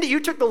sinned.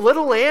 You took the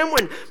little lamb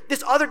when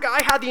this other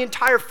guy had the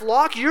entire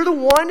flock. You're the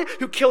one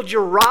who killed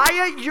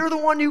Uriah. You're the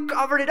one who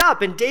covered it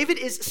up. And David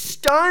is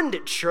stunned,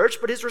 church,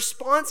 but his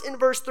response in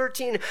verse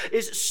 13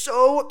 is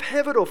so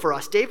pivotal for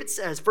us. David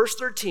says, verse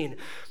 13,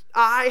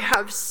 I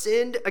have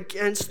sinned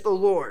against the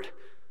Lord.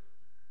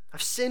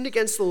 I've sinned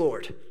against the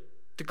Lord.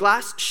 The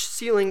glass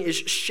ceiling is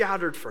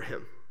shattered for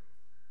him.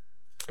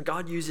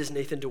 God uses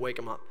Nathan to wake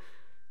him up.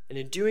 And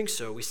in doing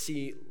so, we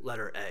see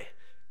letter A.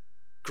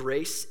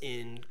 Grace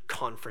in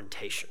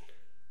confrontation.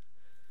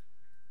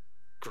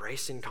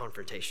 Grace in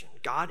confrontation.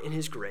 God, in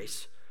his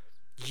grace,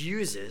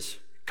 uses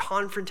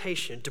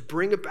confrontation to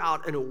bring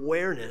about an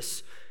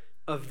awareness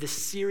of the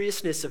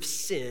seriousness of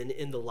sin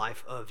in the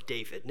life of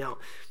David. Now,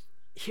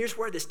 here's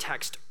where this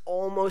text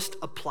almost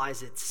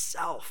applies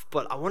itself,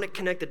 but I want to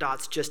connect the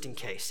dots just in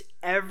case.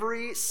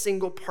 Every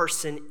single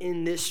person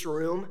in this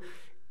room,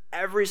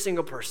 every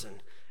single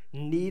person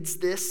needs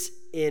this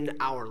in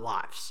our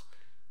lives.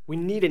 We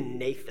need a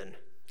Nathan.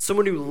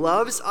 Someone who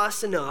loves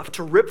us enough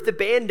to rip the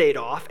Band-Aid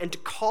off and to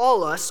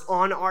call us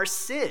on our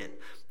sin.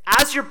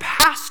 As your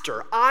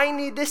pastor, I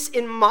need this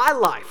in my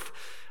life.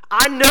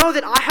 I know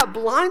that I have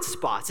blind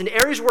spots in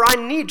areas where I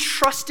need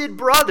trusted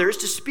brothers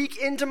to speak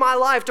into my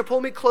life to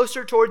pull me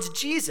closer towards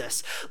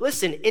Jesus.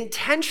 Listen,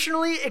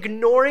 intentionally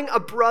ignoring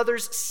a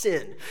brother's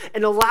sin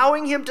and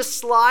allowing him to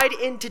slide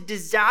into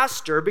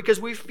disaster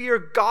because we fear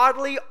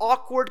godly,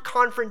 awkward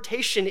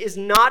confrontation is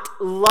not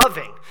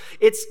loving.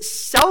 It's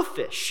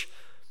selfish.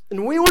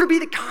 And we want to be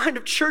the kind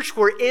of church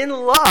where in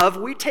love,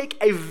 we take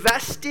a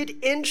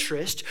vested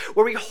interest,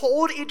 where we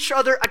hold each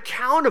other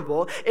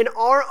accountable in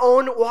our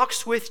own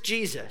walks with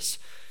Jesus.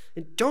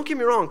 And don't get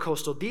me wrong,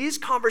 Coastal, these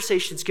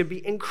conversations can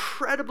be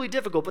incredibly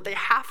difficult, but they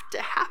have to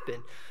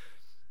happen.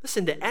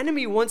 Listen, the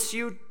enemy wants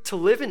you to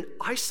live in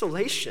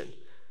isolation.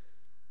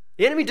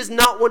 The enemy does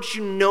not want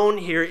you known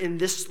here in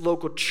this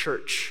local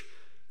church.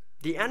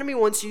 The enemy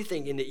wants you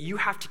thinking that you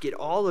have to get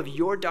all of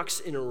your ducks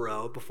in a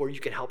row before you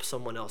can help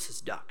someone else's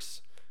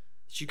ducks.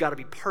 So you got to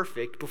be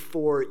perfect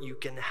before you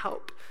can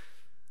help.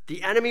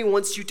 The enemy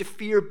wants you to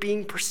fear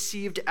being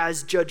perceived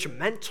as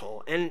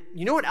judgmental. And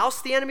you know what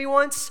else the enemy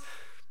wants?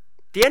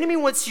 The enemy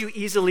wants you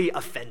easily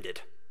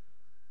offended.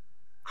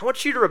 I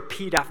want you to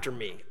repeat after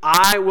me.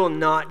 I will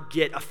not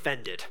get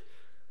offended.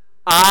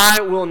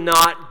 I will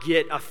not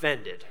get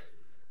offended.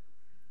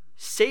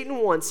 Satan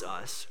wants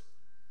us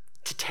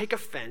to take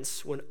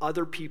offense when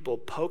other people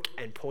poke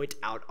and point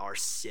out our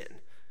sin.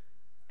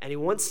 And he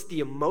wants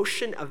the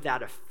emotion of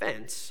that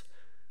offense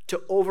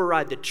to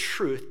override the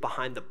truth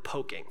behind the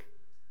poking.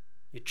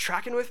 You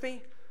tracking with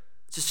me?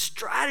 It's a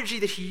strategy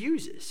that he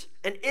uses.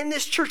 And in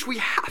this church, we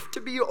have to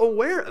be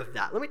aware of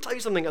that. Let me tell you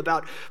something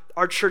about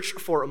our church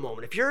for a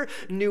moment. If you're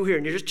new here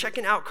and you're just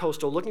checking out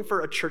Coastal, looking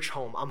for a church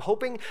home, I'm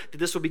hoping that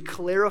this will be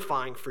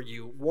clarifying for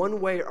you one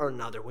way or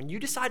another. When you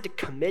decide to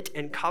commit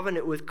and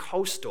covenant with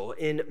Coastal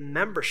in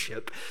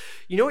membership,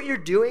 you know what you're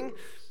doing?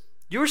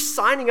 You're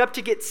signing up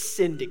to get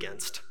sinned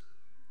against.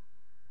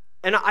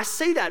 And I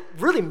say that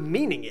really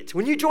meaning it.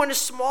 When you join a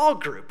small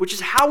group, which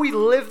is how we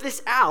live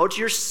this out,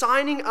 you're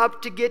signing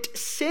up to get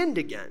sinned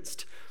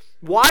against.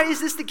 Why is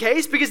this the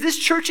case? Because this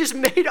church is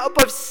made up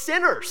of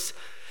sinners.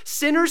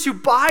 Sinners who,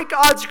 by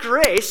God's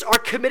grace, are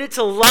committed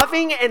to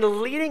loving and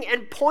leading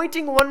and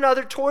pointing one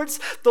another towards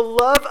the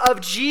love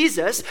of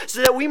Jesus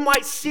so that we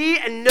might see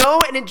and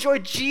know and enjoy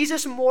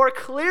Jesus more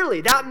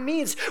clearly. That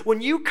means when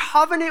you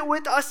covenant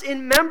with us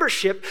in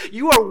membership,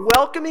 you are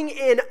welcoming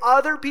in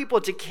other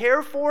people to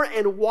care for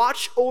and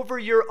watch over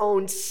your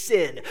own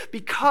sin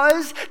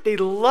because they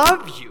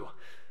love you.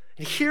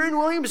 Here in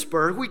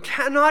Williamsburg, we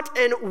cannot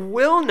and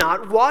will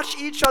not watch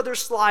each other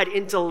slide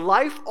into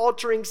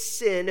life-altering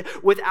sin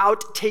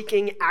without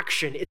taking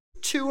action. It's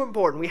too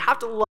important. We have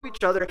to love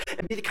each other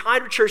and be the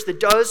kind of church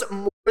that does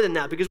more than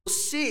that, because we'll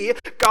see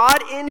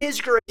God in his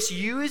grace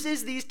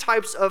uses these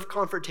types of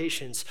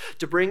confrontations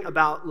to bring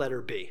about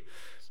letter B,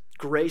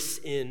 grace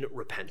in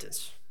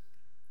repentance.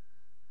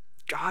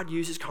 God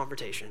uses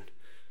confrontation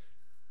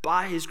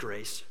by his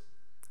grace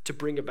to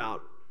bring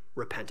about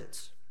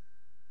repentance.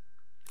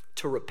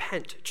 To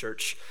repent,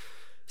 church,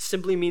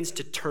 simply means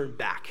to turn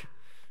back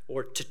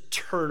or to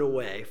turn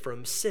away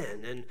from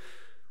sin. And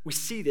we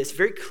see this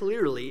very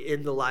clearly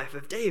in the life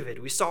of David.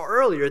 We saw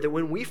earlier that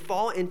when we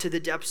fall into the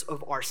depths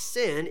of our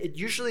sin, it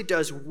usually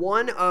does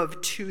one of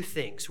two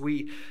things.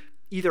 We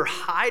either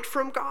hide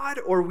from God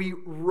or we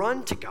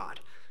run to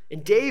God.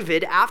 And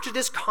David, after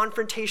this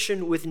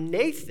confrontation with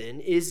Nathan,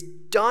 is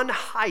done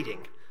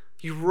hiding.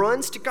 He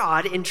runs to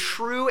God in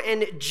true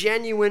and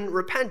genuine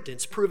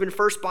repentance, proven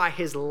first by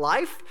his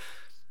life.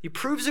 He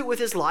proves it with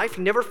his life.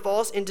 He never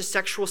falls into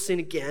sexual sin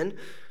again.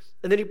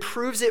 And then he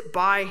proves it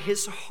by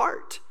his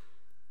heart.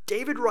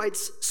 David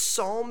writes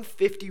Psalm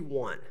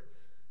 51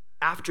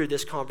 after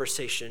this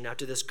conversation,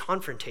 after this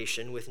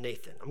confrontation with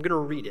Nathan. I'm going to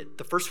read it,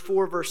 the first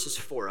 4 verses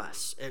for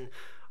us. And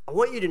I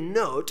want you to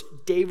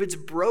note David's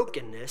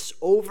brokenness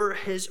over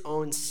his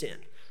own sin.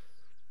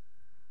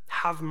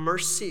 Have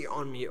mercy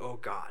on me, O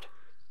God,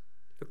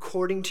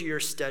 according to your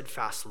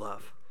steadfast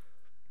love.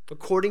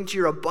 According to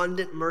your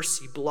abundant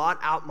mercy, blot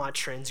out my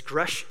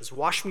transgressions.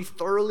 Wash me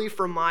thoroughly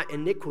from my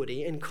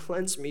iniquity and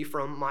cleanse me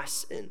from my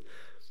sin.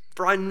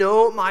 For I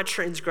know my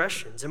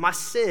transgressions, and my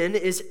sin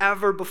is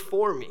ever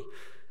before me.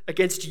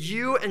 Against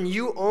you and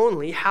you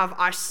only have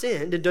I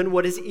sinned and done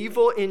what is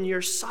evil in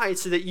your sight,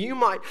 so that you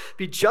might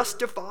be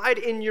justified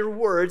in your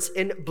words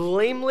and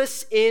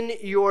blameless in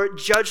your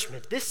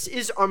judgment. This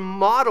is our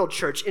model,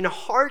 church, in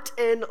heart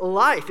and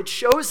life. It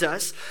shows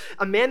us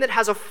a man that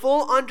has a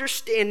full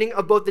understanding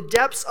of both the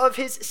depths of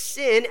his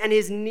sin and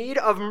his need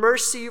of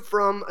mercy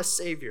from a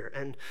Savior.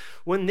 And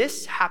when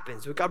this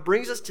happens, when God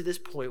brings us to this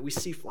point, we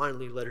see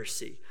finally letter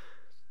C,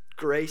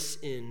 grace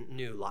in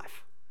new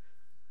life.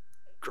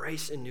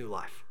 Grace in new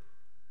life.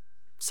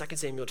 2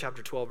 Samuel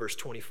chapter 12, verse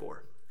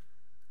 24.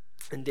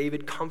 And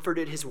David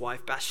comforted his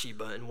wife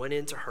Bathsheba and went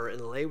in to her and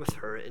lay with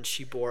her, and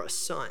she bore a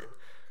son.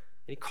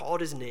 And he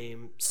called his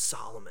name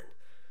Solomon,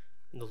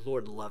 and the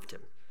Lord loved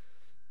him.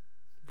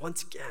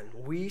 Once again,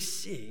 we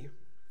see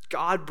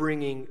God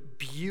bringing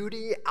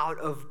beauty out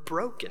of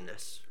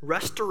brokenness,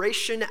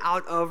 restoration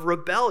out of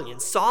rebellion.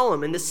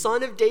 Solomon, the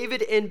son of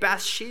David and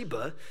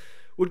Bathsheba,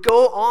 would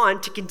go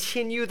on to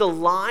continue the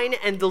line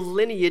and the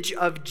lineage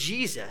of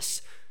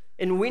Jesus.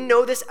 And we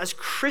know this as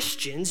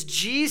Christians.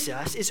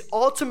 Jesus is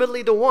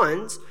ultimately the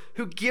one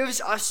who gives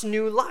us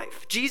new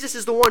life. Jesus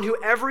is the one who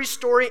every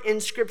story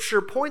in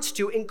Scripture points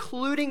to,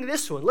 including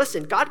this one.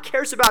 Listen, God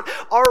cares about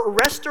our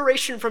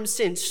restoration from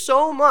sin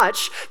so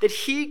much that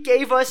he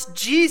gave us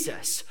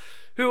Jesus,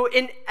 who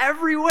in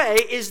every way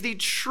is the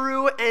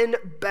true and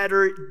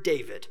better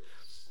David.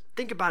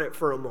 Think about it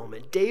for a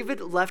moment.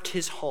 David left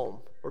his home,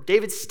 or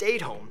David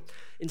stayed home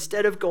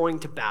instead of going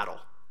to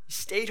battle. He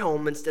stayed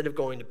home instead of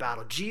going to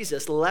battle.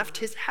 Jesus left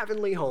his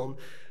heavenly home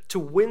to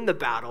win the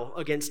battle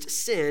against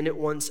sin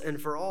once and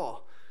for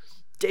all.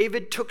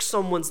 David took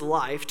someone's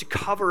life to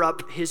cover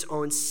up his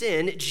own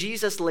sin.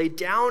 Jesus laid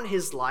down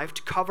his life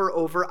to cover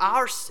over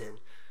our sin.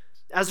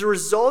 As a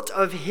result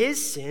of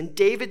his sin,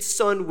 David's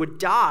son would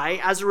die.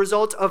 As a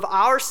result of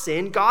our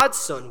sin, God's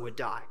son would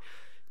die.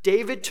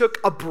 David took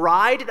a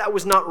bride that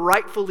was not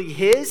rightfully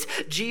his.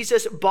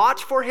 Jesus bought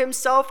for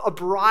himself a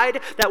bride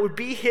that would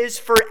be his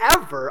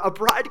forever, a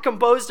bride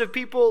composed of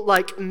people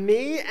like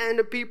me and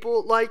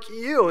people like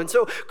you. And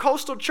so,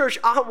 Coastal Church,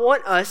 I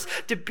want us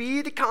to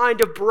be the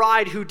kind of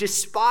bride who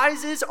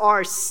despises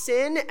our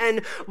sin and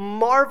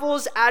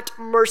marvels at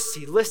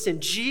mercy. Listen,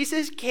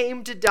 Jesus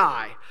came to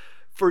die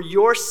for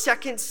your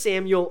 2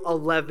 Samuel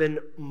 11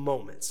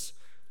 moments.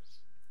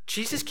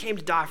 Jesus came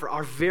to die for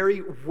our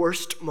very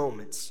worst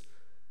moments.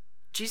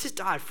 Jesus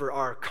died for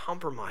our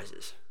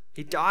compromises.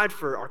 He died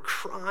for our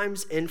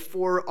crimes and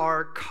for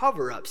our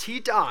cover-ups.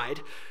 He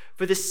died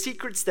for the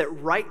secrets that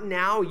right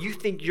now you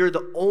think you're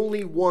the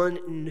only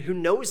one who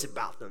knows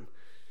about them.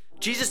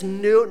 Jesus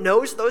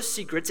knows those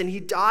secrets, and he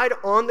died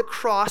on the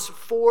cross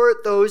for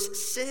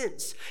those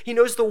sins. He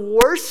knows the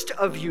worst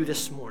of you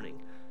this morning.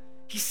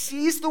 He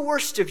sees the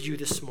worst of you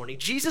this morning.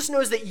 Jesus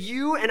knows that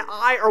you and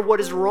I are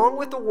what is wrong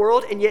with the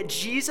world, and yet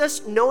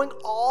Jesus, knowing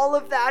all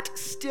of that,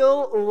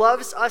 still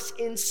loves us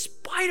in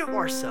spite of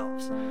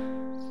ourselves.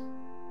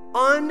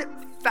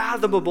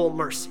 Unfathomable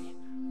mercy.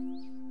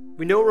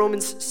 We know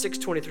Romans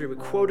 6:23. We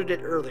quoted it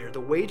earlier. The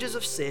wages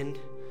of sin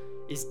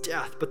is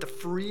death, but the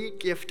free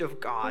gift of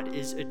God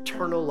is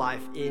eternal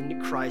life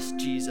in Christ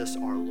Jesus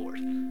our Lord.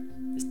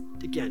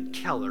 Again,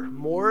 Keller,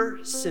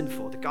 more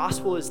sinful. The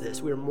gospel is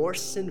this: we are more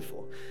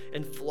sinful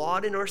and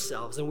flawed in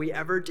ourselves than we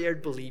ever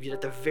dared believe, yet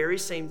at the very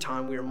same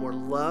time, we are more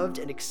loved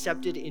and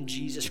accepted in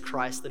Jesus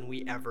Christ than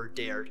we ever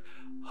dared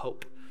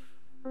hope.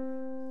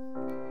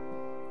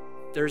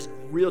 There's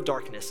real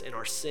darkness in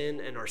our sin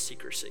and our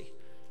secrecy.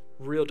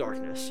 Real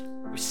darkness.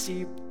 We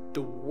see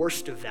the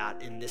worst of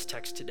that in this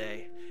text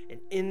today. And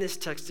in this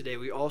text today,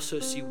 we also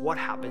see what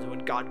happens when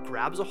God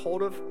grabs a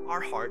hold of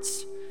our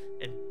hearts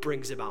and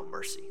brings about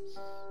mercy.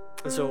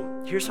 And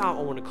so here's how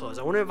I want to close.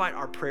 I want to invite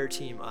our prayer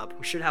team up.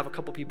 We should have a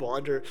couple people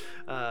under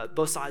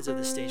both sides of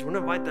the stage. I want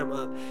to invite them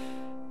up.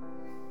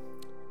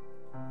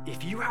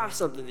 If you have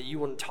something that you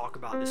want to talk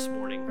about this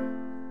morning,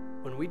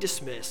 when we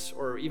dismiss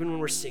or even when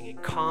we're singing,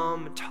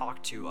 come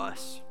talk to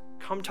us.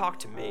 Come talk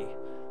to me.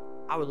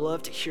 I would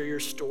love to hear your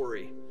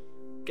story.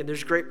 Again,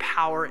 there's great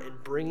power in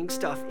bringing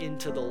stuff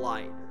into the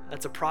light.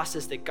 That's a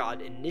process that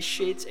God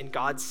initiates and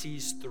God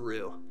sees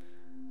through.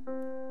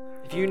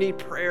 If you need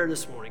prayer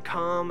this morning,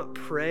 come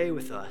pray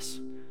with us.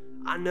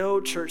 I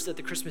know, church, that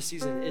the Christmas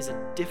season is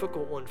a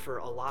difficult one for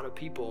a lot of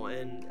people,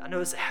 and I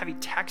know it's a heavy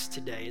text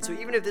today. And so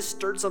even if this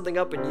stirred something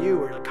up in you,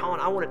 or like, Colin,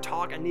 I want to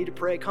talk, I need to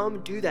pray, come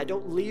do that.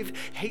 Don't leave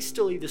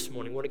hastily this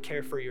morning. I want to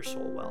care for your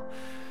soul well.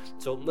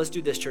 So let's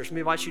do this, church. Let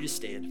me invite you to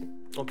stand.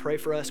 I'll pray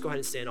for us. Go ahead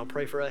and stand. I'll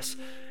pray for us,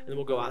 and then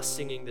we'll go out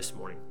singing this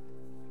morning.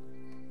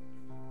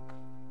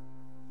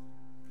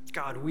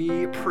 God,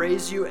 we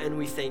praise you and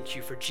we thank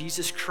you for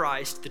Jesus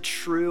Christ, the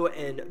true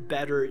and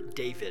better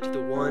David,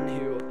 the one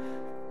who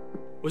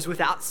was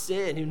without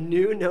sin, who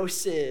knew no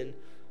sin,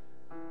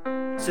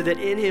 so that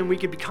in him we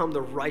could become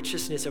the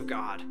righteousness of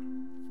God.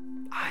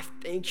 I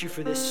thank you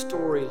for this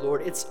story,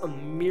 Lord. It's a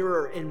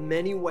mirror in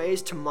many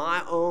ways to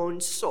my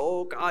own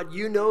soul. God,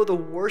 you know the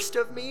worst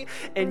of me,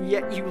 and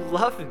yet you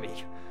love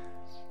me.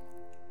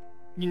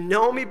 You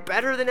know me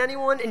better than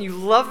anyone, and you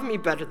love me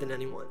better than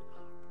anyone.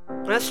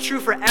 And that's true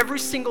for every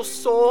single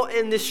soul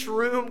in this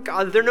room,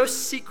 God. There are no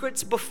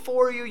secrets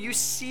before you. You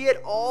see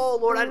it all,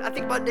 Lord. I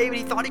think about David.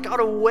 He thought he got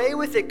away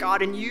with it,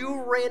 God, and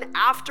you ran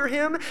after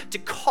him to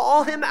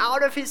call him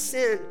out of his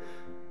sin.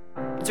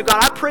 And so,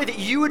 God, I pray that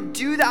you would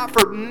do that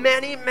for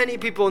many, many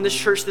people in this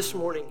church this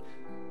morning.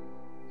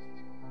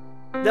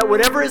 That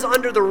whatever is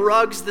under the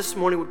rugs this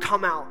morning would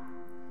come out.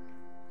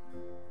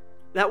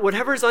 That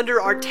whatever is under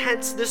our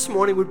tents this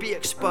morning would be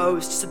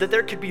exposed, so that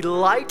there could be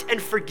light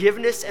and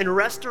forgiveness and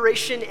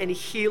restoration and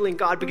healing,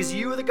 God, because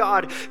you are the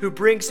God who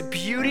brings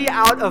beauty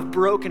out of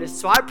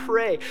brokenness. So I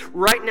pray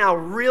right now,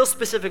 real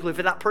specifically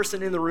for that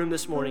person in the room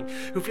this morning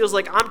who feels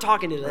like I'm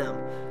talking to them.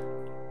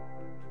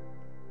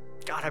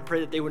 God, I pray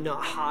that they would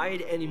not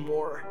hide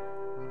anymore.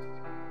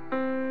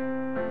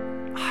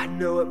 I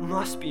know it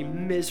must be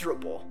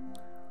miserable.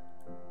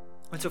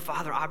 And so,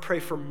 Father, I pray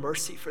for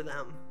mercy for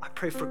them. I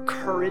pray for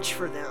courage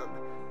for them.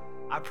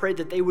 I pray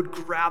that they would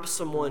grab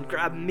someone,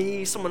 grab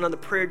me, someone on the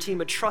prayer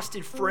team, a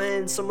trusted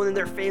friend, someone in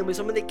their family,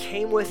 someone they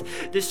came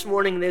with this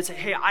morning, and they'd say,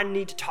 hey, I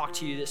need to talk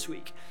to you this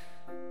week.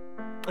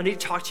 I need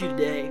to talk to you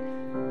today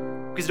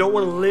because I don't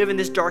want to live in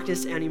this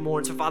darkness anymore.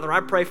 And so, Father, I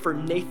pray for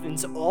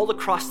Nathans all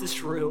across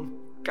this room,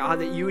 God,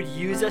 that you would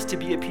use us to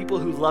be a people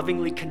who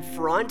lovingly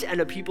confront and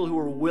a people who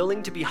are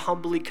willing to be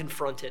humbly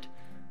confronted.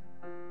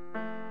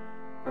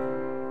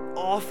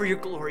 All for your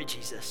glory,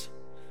 Jesus.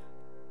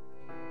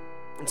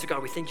 And so,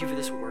 God, we thank you for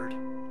this word.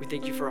 We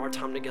thank you for our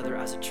time together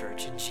as a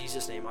church. In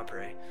Jesus' name I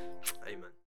pray. Amen.